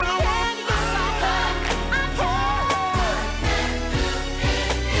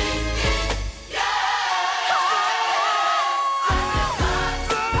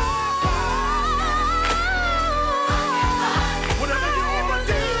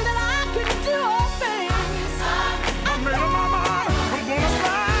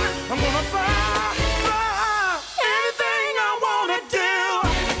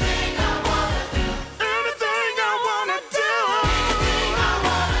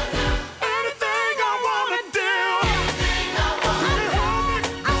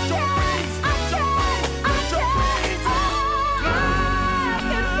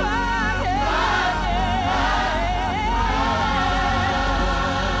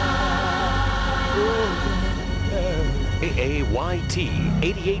KAYT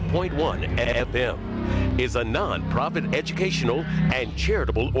 88.1 FM is a non-profit educational and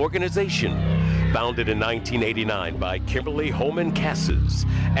charitable organization founded in 1989 by Kimberly Holman Cassis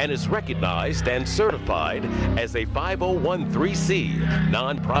and is recognized and certified as a 5013C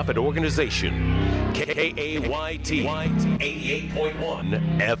nonprofit organization. KAYT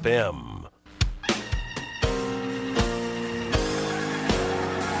 88.1 FM.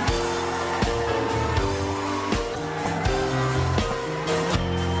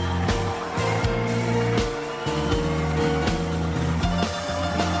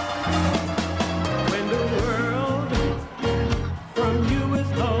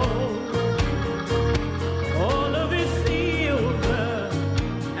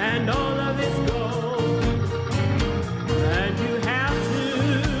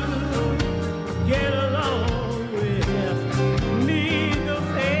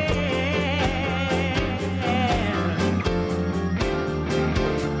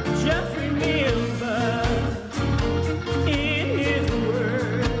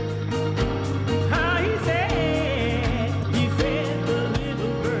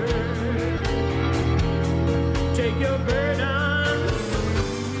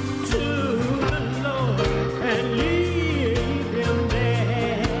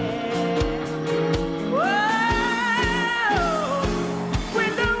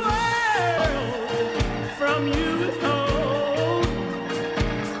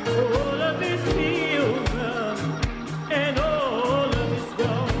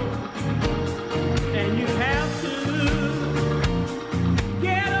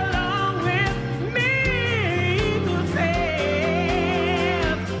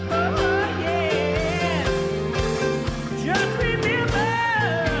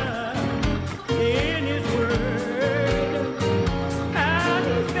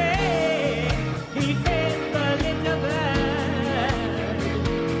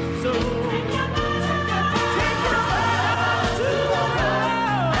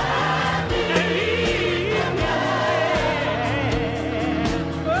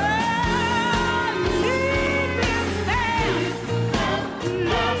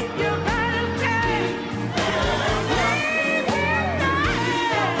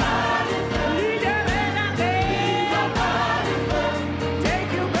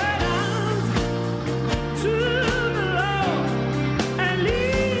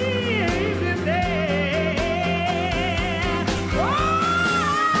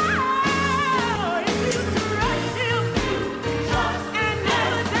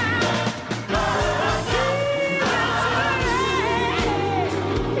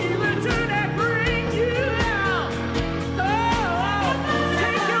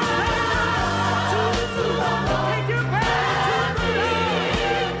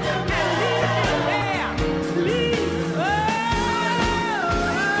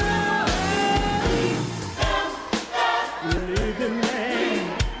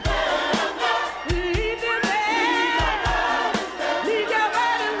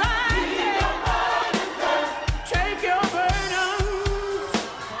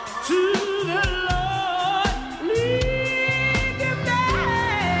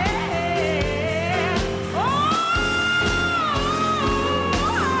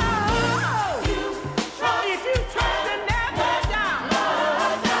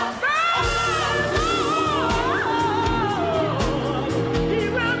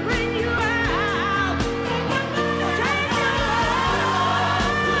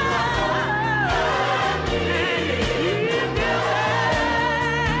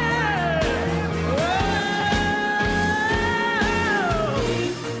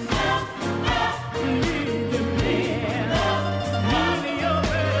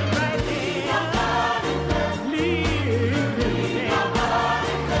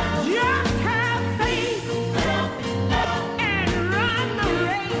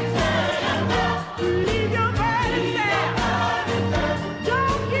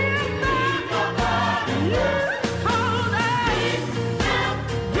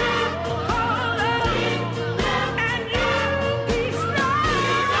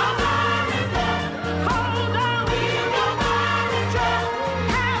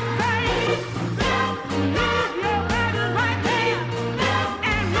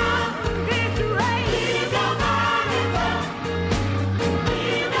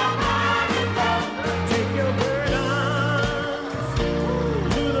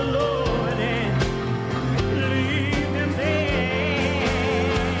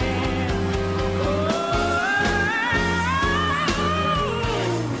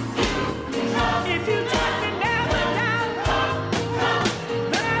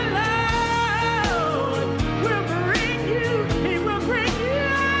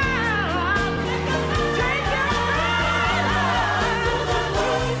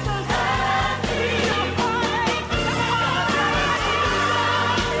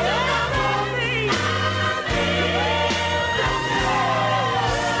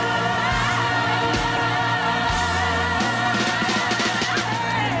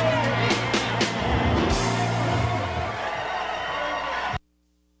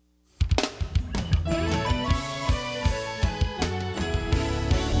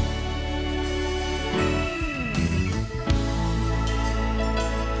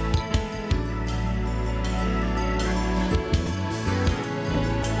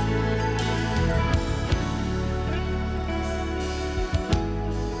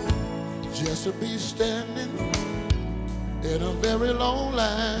 used to be standing in a very long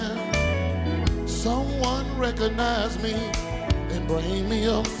line. Someone recognized me and bring me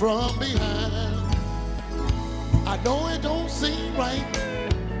up from behind. I know it don't seem right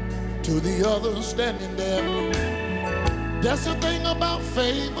to the others standing there. That's the thing about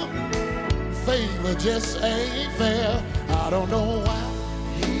favor. Favor just ain't fair. I don't know why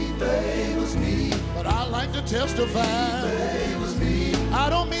he favors me, but I like to testify. He favors me. I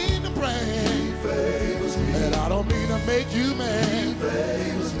don't mean to brag. He favors me. And I don't mean to make you mad. He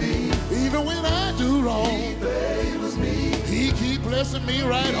favors me. Even when I do wrong, he favors me. He keep blessing me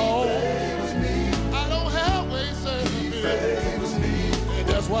right on. He favors me. I don't have ways serving. He favors me. And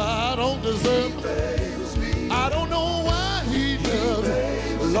that's why I don't deserve it. He favors me. I don't know why he does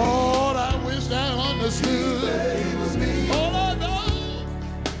it. Lord, I wish I understood. He favors me. All I know,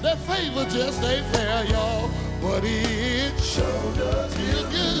 that favor just ain't fair, y'all. But it sure does feel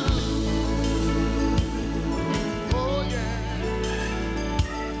good. Oh, yeah.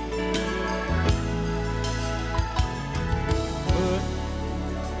 But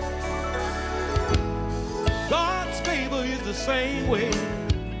God's favor is the same way.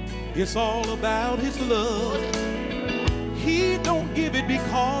 It's all about his love. He don't give it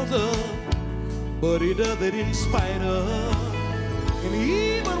because of, but he does it in spite of. And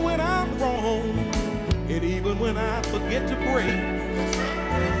even when I'm wrong, and even when I forget to pray,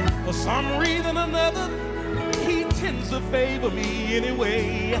 for some reason or another, he tends to favor me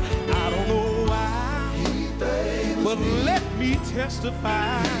anyway. I don't know why, he favors but me. Let me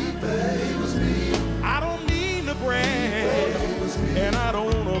testify. He favors me. I don't mean to brag, and I don't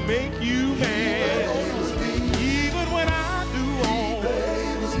want to make you mad. Even when I do wrong,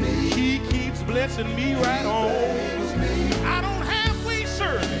 he keeps blessing me right on. I don't halfway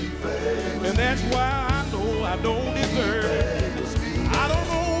serve him, and that's why I know I don't deserve it. I don't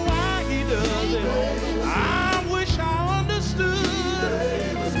know why he does it. I wish I understood.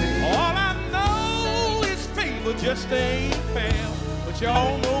 All I know is favor just ain't fair. But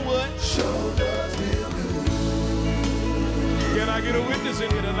y'all know what? Sure does feel good. Can I get a witness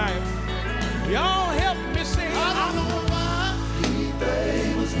in here tonight? Y'all help me sing. I don't know why he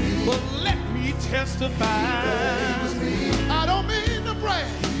favors me, but let me testify. I don't mean to brag,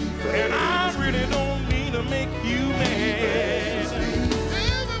 and I really don't mean to make you mad.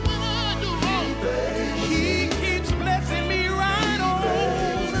 Even when I do wrong, he keeps blessing me right on.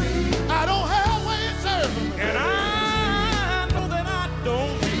 I don't have way to serve him, and I know that I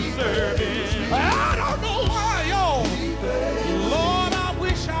don't deserve it. I don't know why, y'all. Lord, I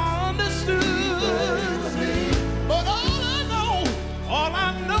wish I understood. But all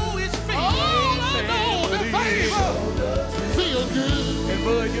I know is favor. All I know is favor. Feel good. And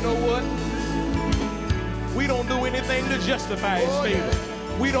bud, you know what? We don't do anything to justify his favor.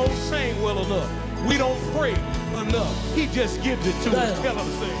 We don't sing well enough. We don't pray enough. He just gives it to us. Tell him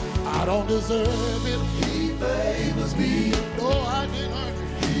to sing. I don't deserve it. He favors me. No, I didn't earn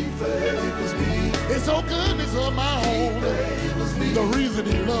it. He favors me. It's so goodness of my own. He favors me. The reason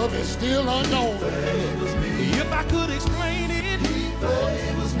he loves is still unknown. He favors me. If I could explain it, he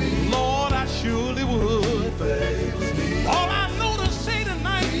favors me. Lord, I surely would. He favors me. All I know to say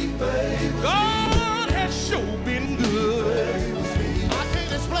tonight, he favors God me. Has sure been good. He favors me. I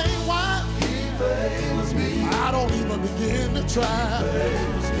can't explain why. He favors me. I don't even begin to try. He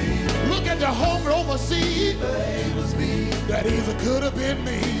favors me. Look at the hunger overseas. He favors me. That either could have been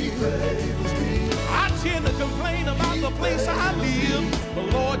me. He favors me. I tend to complain about the place I live, but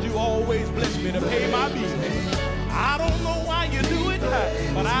Lord, you always bless me to pay my bills. I don't know why you do it,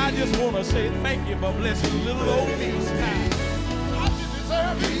 but I just want to say thank you for blessing little old me. I didn't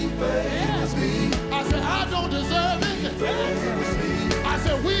deserve it. He favors me. I said, I don't deserve it. He favors me. I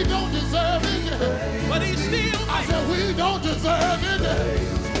said, we don't deserve it. But he still I said, we don't deserve it.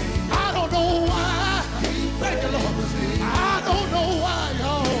 I don't know why. Thank you, Lord. I don't know why,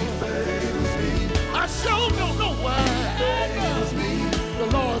 y'all. I sure don't know why. The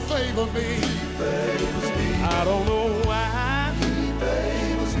Lord favor me. I don't know why.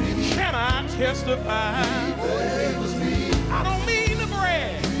 Can I testify? I don't mean to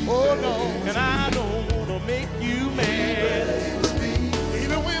brag. Oh, no. And I don't want to make you mad.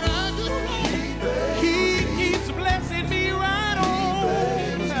 Even when I do wrong, he keeps blessing me right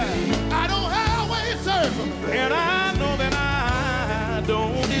on. I don't have a way to serve him. And I know that I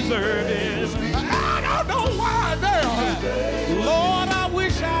don't deserve it. I don't know why now. Lord, I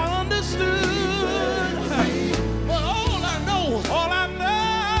wish I understood. But all I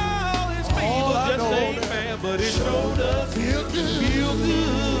know is favor just ain't fair, but it sure does feel good. Feel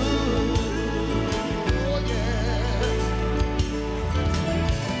good. Oh, yeah.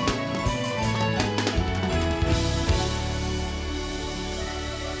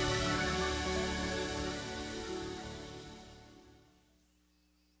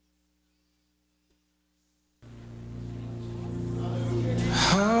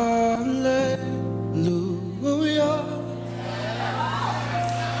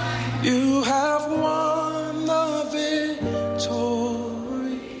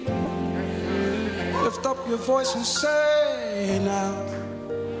 your voice and say now.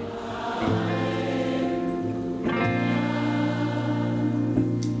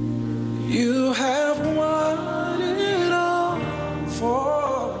 You have won it all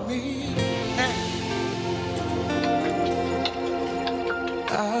for me.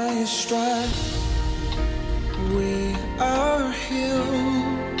 By your stripes we are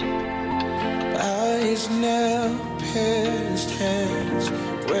healed. By his nail-pierced hands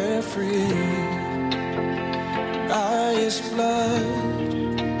we're free. By his blood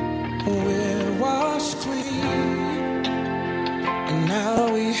we're washed clean. And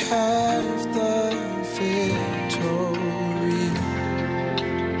now we have the victory.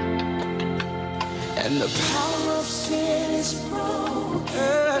 And the power of sin is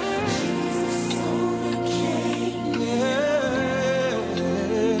broken. Jesus overcame. Yeah.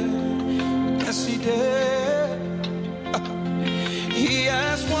 Yes, he did. He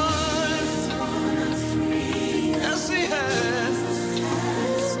has won. Yes, he has.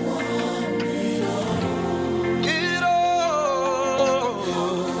 It all.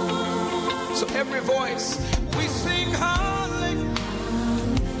 So every voice we sing hallelujah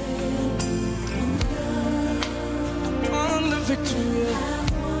on the victory.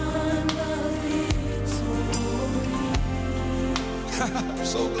 I'm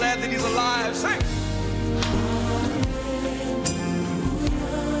so glad that he's alive. Sing.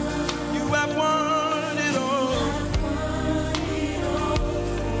 You have won it all.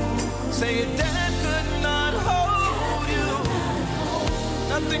 Say your death could not hold you.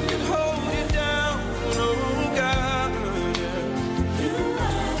 Nothing can hold you down. Oh God. You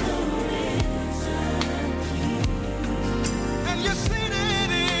are the risen King. And you're seated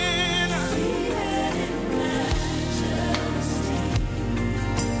in majesty.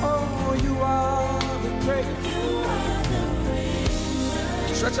 Oh, you are the great. You are the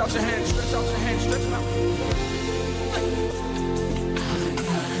risen. Stretch out your hands. Stretch out your hands. Stretch them out.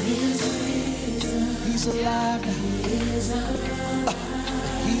 He's alive.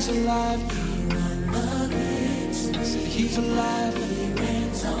 He's alive. Said he's alive.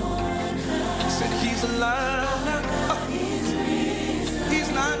 Said he's alive.